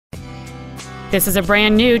This is a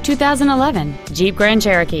brand new 2011 Jeep Grand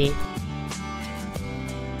Cherokee.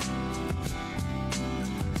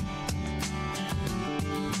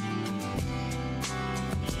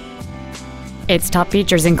 Its top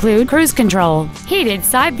features include cruise control, heated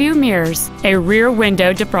side view mirrors, a rear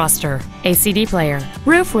window defroster, a CD player,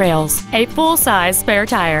 roof rails, a full-size spare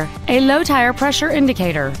tire, a low tire pressure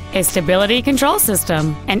indicator, a stability control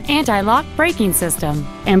system, an anti-lock braking system,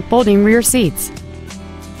 and folding rear seats.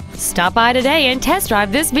 Stop by today and test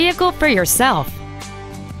drive this vehicle for yourself.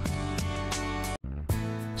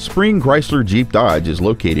 Spring Chrysler Jeep Dodge is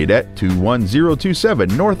located at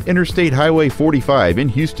 21027 North Interstate Highway 45 in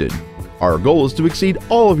Houston. Our goal is to exceed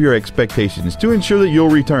all of your expectations to ensure that you'll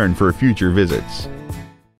return for future visits.